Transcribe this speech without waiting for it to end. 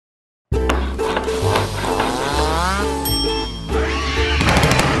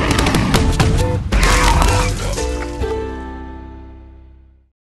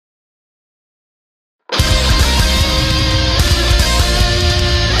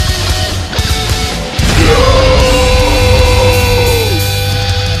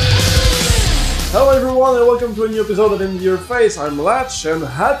welcome to a new episode of In Your Face. I'm Lachhh and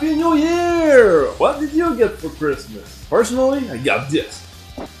Happy New Year! What did you get for Christmas? Personally, I got this.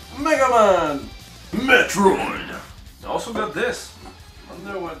 Mega Man! Metroid! I also got this. I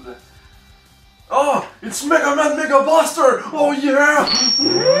wonder what the... Oh! It's Mega Man Mega Buster! Oh yeah!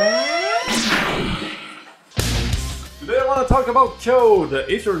 Today I want to talk about code.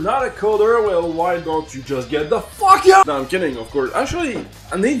 If you're not a coder, well, why don't you just get the fuck out? No, I'm kidding, of course. Actually,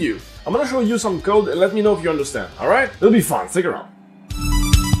 I need you. I'm gonna show you some code and let me know if you understand, alright? It'll be fun, stick around.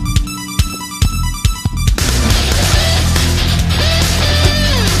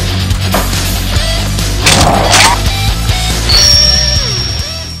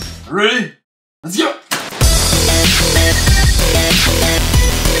 Ready? Let's go!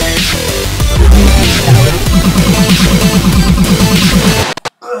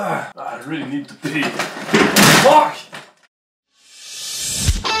 I really need to pee. Fuck!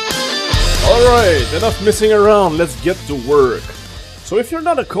 Alright, enough messing around, let's get to work. So if you're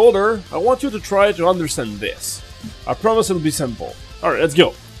not a coder, I want you to try to understand this. I promise it'll be simple. Alright, let's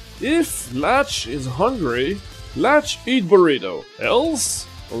go. If Lachhh is hungry, Lachhh eat burrito. Else,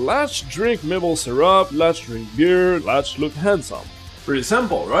 Lachhh drink maple syrup, Lachhh drink beer, Lachhh look handsome. Pretty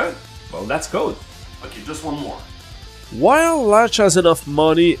simple, right? Well, that's code. Okay, just one more. While Lachhh has enough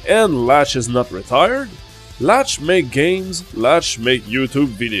money and Lachhh is not retired, Lachhh make games, Lachhh make YouTube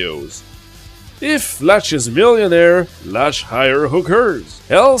videos. If Lachhh is millionaire, Lachhh hire hookers.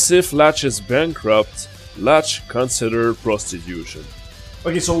 Else, if Lachhh is bankrupt, Lachhh consider prostitution.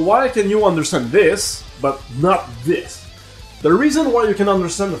 Okay, so why can you understand this, but not this? The reason why you can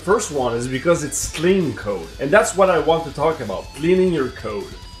understand the first one is because it's clean code. And that's what I want to talk about, cleaning your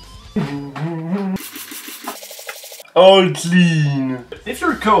code. All clean. If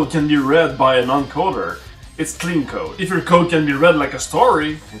your code can be read by a non-coder, it's clean code. If your code can be read like a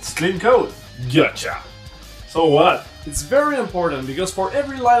story, it's clean code. Gotcha! So what? It's very important because for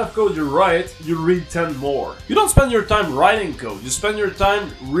every line of code you write, you read 10 more. You don't spend your time writing code, you spend your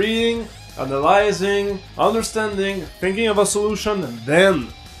time reading, analyzing, understanding, thinking of a solution, and then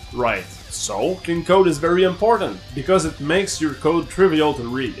write. So, clean code is very important because it makes your code trivial to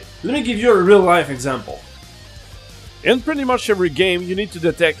read. Let me give you a real-life example. In pretty much every game, you need to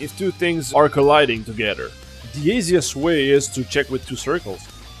detect if two things are colliding together. The easiest way is to check with two circles.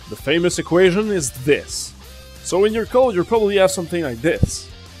 The famous equation is this. So in your code, you'll probably have something like this.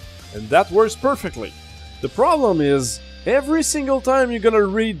 And that works perfectly. The problem is, every single time you're gonna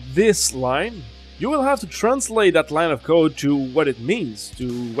read this line, you will have to translate that line of code to what it means,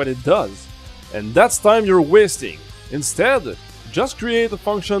 to what it does. And that's time you're wasting. Instead, just create a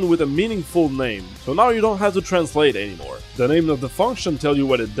function with a meaningful name, so now you don't have to translate anymore. The name of the function tells you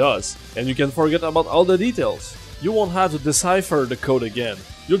what it does, and you can forget about all the details. You won't have to decipher the code again.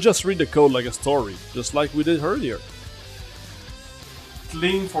 You'll just read the code like a story, just like we did earlier.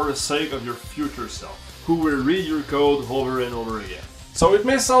 Clean for the sake of your future self, who will read your code over and over again. So it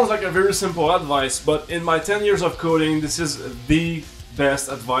may sound like a very simple advice, but in my 10 years of coding, this is the best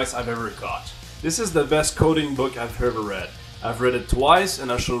advice I've ever got. This is the best coding book I've ever read. I've read it twice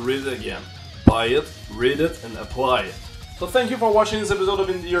and I shall read it again. Buy it, read it, and apply it. So thank you for watching this episode of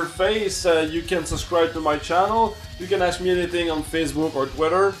In Your Face. You can subscribe to my channel, you can ask me anything on Facebook or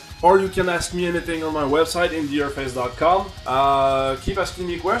Twitter, or you can ask me anything on my website, inyourface.com. Keep asking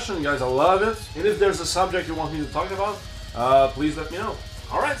me questions, guys, I love it. And if there's a subject you want me to talk about, please let me know.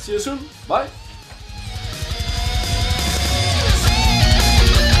 Alright, see you soon, bye!